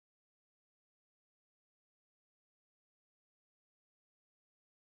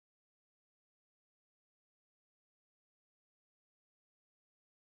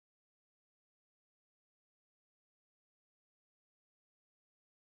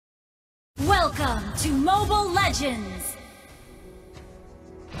Welcome to Mobile Legends!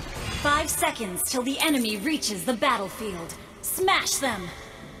 5 seconds till the enemy reaches the battlefield. Smash them!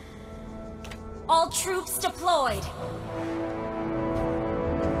 All troops deployed!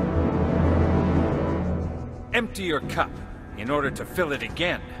 Empty your cup in order to fill it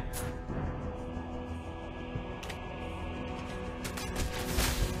again.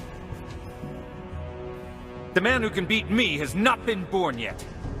 The man who can beat me has not been born yet.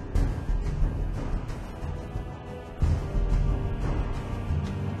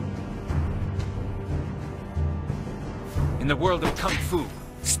 In the world of Kung Fu,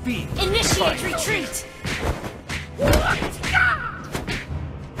 speed. Initiate retreat!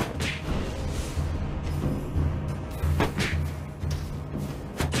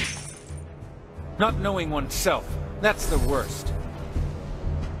 Not knowing oneself, that's the worst.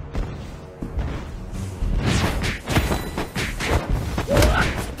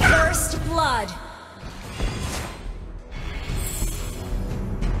 First blood!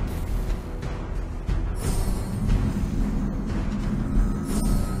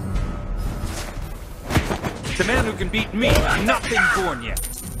 The man who can beat me has not been born yet.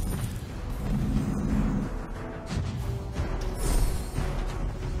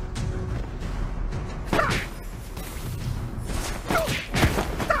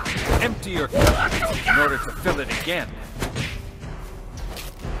 Empty your cup in order to fill it again.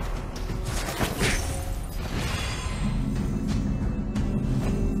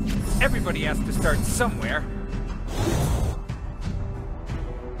 Everybody has to start somewhere.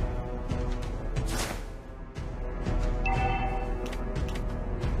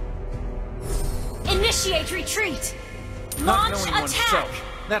 Initiate retreat! Not Launch knowing attack! oneself,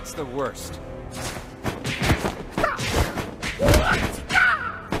 that's the worst.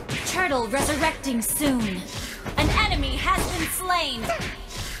 Turtle resurrecting soon. An enemy has been slain.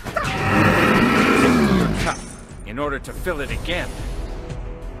 Empty your cup in order to fill it again.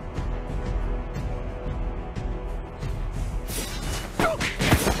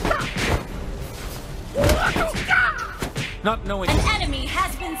 Not knowing... An enemy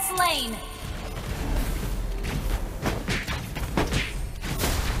has been slain.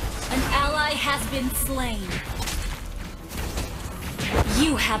 An ally has been slain.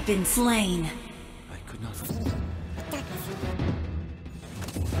 You have been slain. I could not...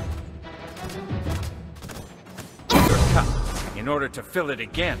 Your cup in order to fill it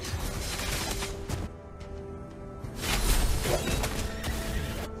again.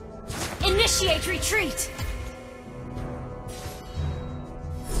 Initiate retreat!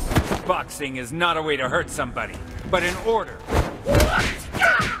 Boxing is not a way to hurt somebody, but in order.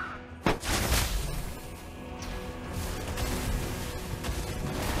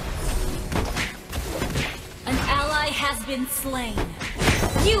 An ally has been slain.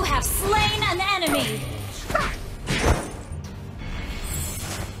 You have slain an enemy!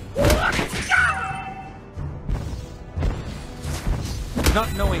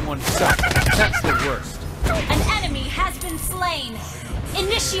 Not knowing oneself, that's the worst. An enemy has been slain!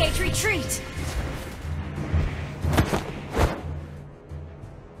 Initiate retreat!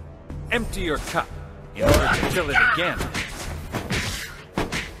 Empty your cup in order to fill it again.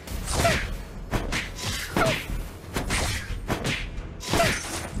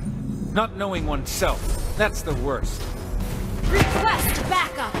 Not knowing oneself, that's the worst. Request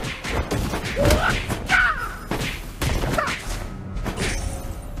backup!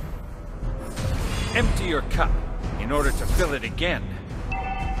 Empty your cup in order to fill it again.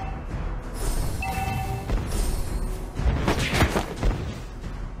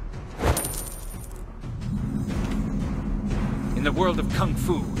 In the world of Kung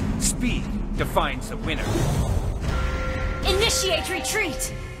Fu, speed defines the winner. Initiate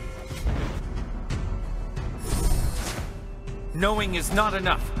retreat! Knowing is not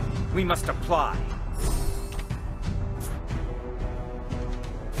enough. We must apply.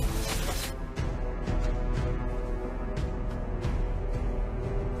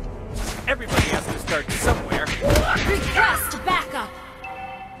 Everybody has to start somewhere. Request backup!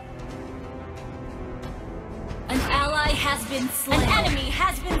 An ally has been slain. An enemy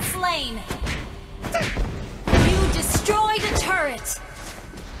has been slain. You destroyed a turret.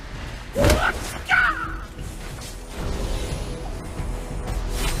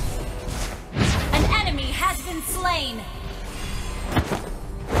 An enemy has been slain.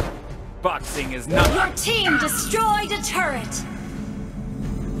 Boxing is not... Your team destroyed a turret.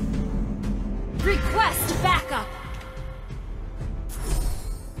 Request backup.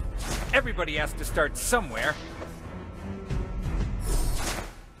 Everybody has to start somewhere.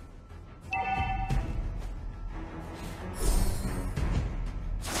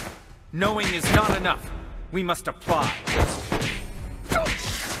 Knowing is not enough. We must apply.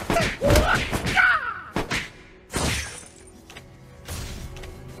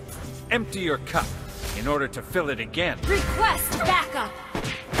 Empty your cup in order to fill it again. Request backup.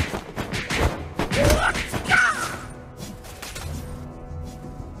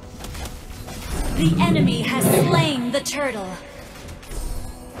 The enemy has slain the turtle.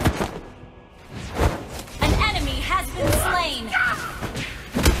 An enemy has been slain.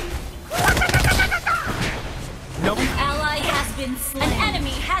 No. An ally has been slain. An enemy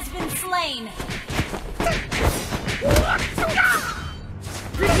has been slain.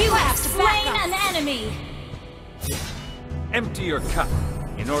 You have slain an enemy. Empty your cup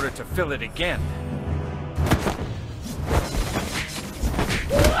in order to fill it again.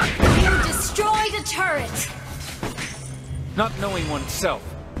 You destroyed a turret. Not knowing oneself,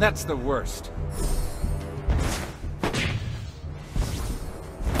 that's the worst.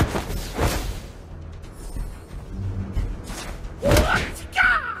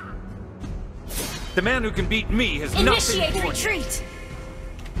 The man who can beat me has not been Initiate born. retreat.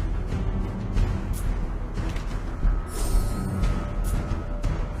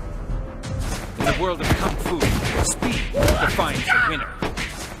 In the world of Kung Fu, speed defines the winner.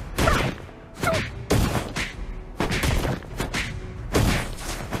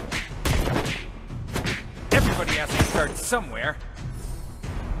 Everybody has to start somewhere.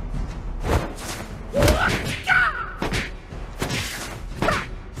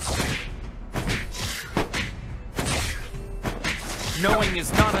 Knowing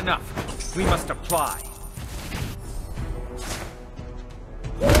is not enough. We must apply.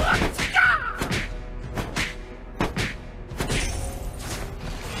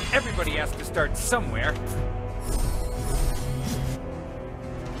 Everybody has to start somewhere.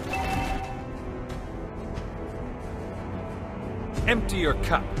 Empty your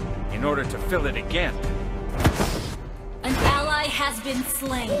cup in order to fill it again. An ally has been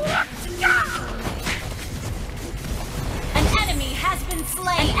slain. An enemy has been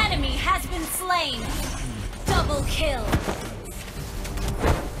slain. An enemy has been slain. Double kill.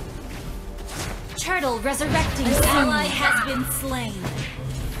 Turtle resurrecting. An ally has been slain.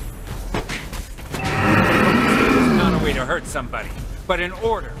 It's not a way to hurt somebody, but in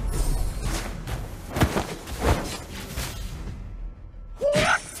order.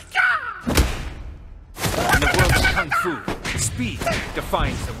 In the world of Kung Fu, speed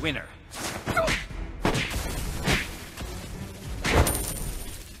defines the winner.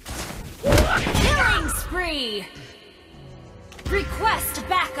 Killing spree. Request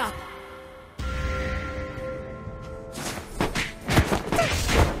backup.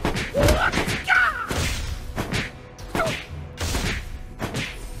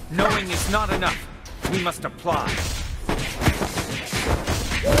 Knowing is not enough. We must apply.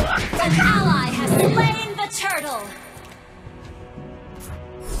 An ally has slain the turtle.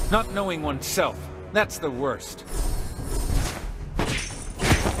 Not knowing oneself, that's the worst.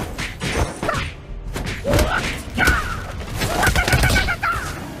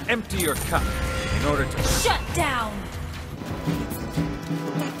 Empty your cup in order to... Shut down.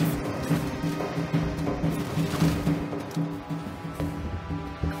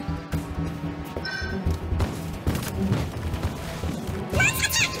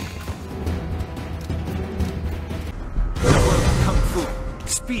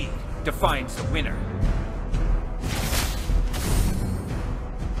 Speed defines the winner.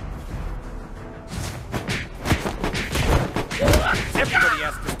 Everybody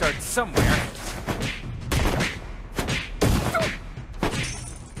has to start somewhere.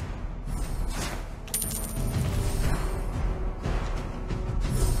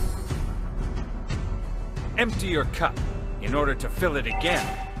 Empty your cup in order to fill it again.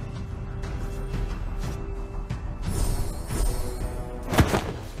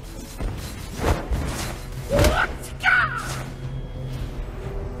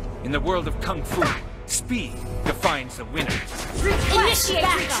 In the world of Kung Fu, speed defines the winner. Initiate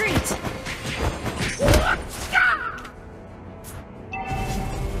retreat!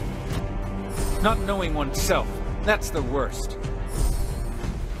 Not knowing oneself, that's the worst.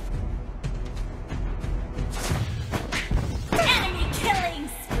 Enemy killing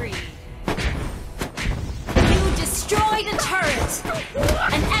spree! You destroyed a turret!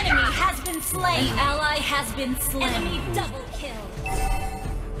 An enemy has been slain! An ally has been slain! Enemy double kill!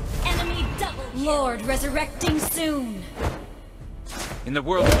 Enemy double kill. Lord resurrecting soon. In the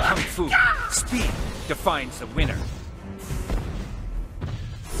world of Kung Fu, speed defines the winner.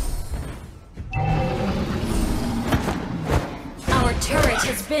 Our turret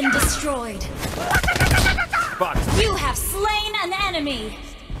has been destroyed. But You have slain an enemy.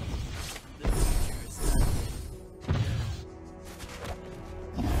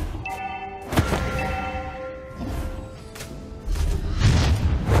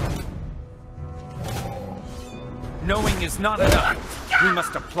 is not enough. We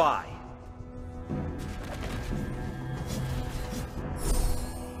must apply.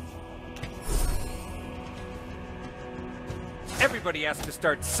 Everybody has to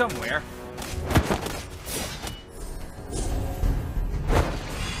start somewhere.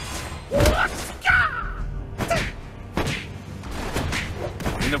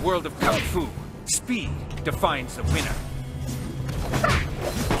 In the world of Kung Fu, speed defines the winner.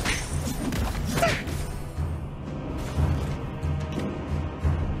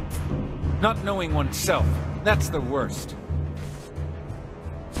 Not knowing oneself, that's the worst.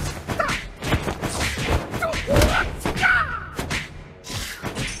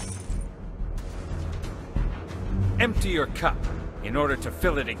 Empty your cup in order to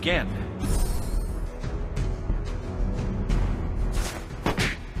fill it again.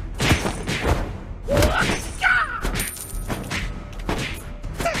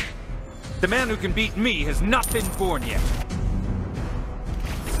 The man who can beat me has not been born yet.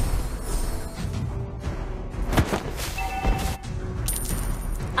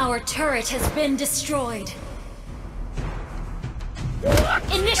 Our turret has been destroyed.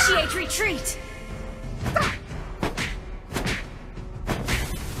 Initiate retreat!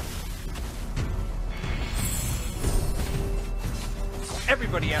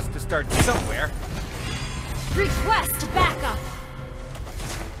 Everybody has to start somewhere. Request backup!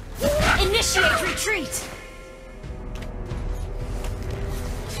 Initiate retreat!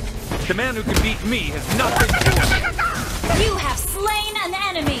 The man who can beat me has not been born. You have slain an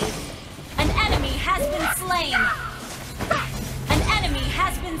enemy! An enemy has been slain! An enemy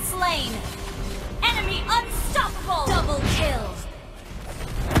has been slain! Enemy unstoppable! Double kill!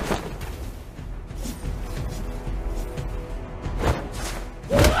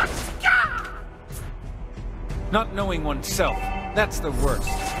 Not knowing oneself, that's the worst.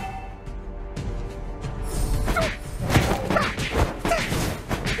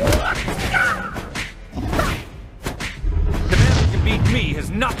 The man who can beat me has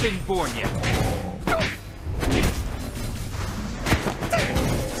not been born yet.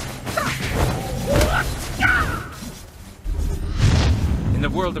 In the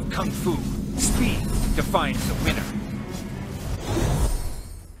world of Kung Fu, speed defines the winner.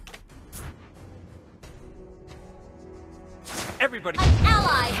 Everybody. An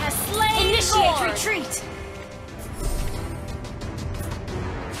ally has slain. Initiate retreat.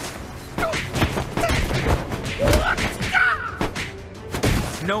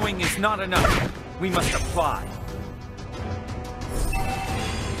 Knowing is not enough. We must apply.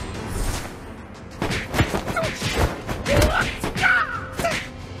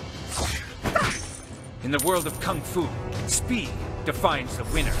 In the world of Kung Fu, speed defines the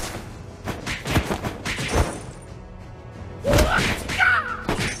winner.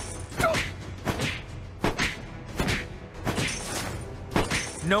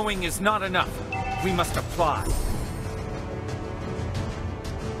 Knowing is not enough. We must apply.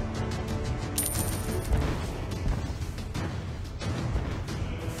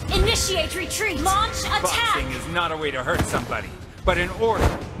 Initiate retreat! Launch attack! Boxing is not a way to hurt somebody, but in order.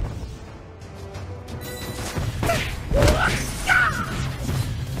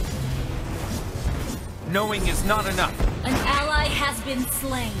 Knowing is not enough. An ally has been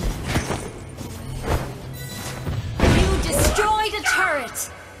slain. You destroyed a turret!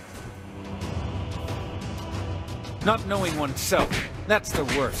 Not knowing oneself, that's the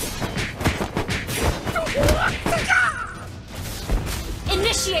worst.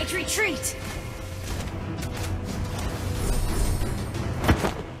 Initiate retreat!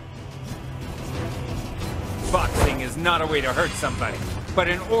 Boxing is not a way to hurt somebody, but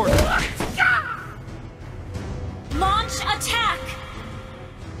in order. Launch attack!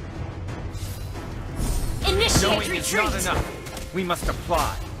 Initiate Knowing retreat! is not enough. We must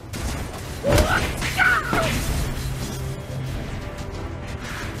apply.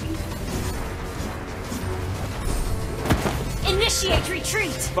 Initiate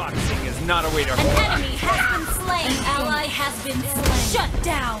retreat! Boxing is not a way to An hurt. enemy has been slain! An ally has been slain! Shut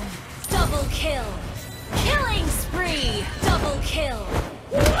down! Double kill! Killing spree! Double kill!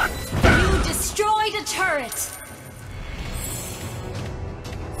 You destroyed a turret!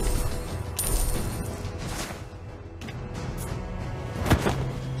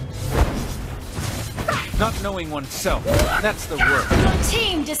 Not knowing oneself, that's the worst. Your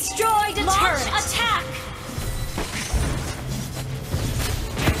team destroyed a turret! Attack!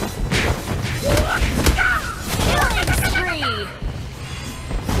 Killing spree!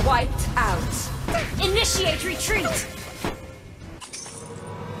 Wiped out. Initiate retreat!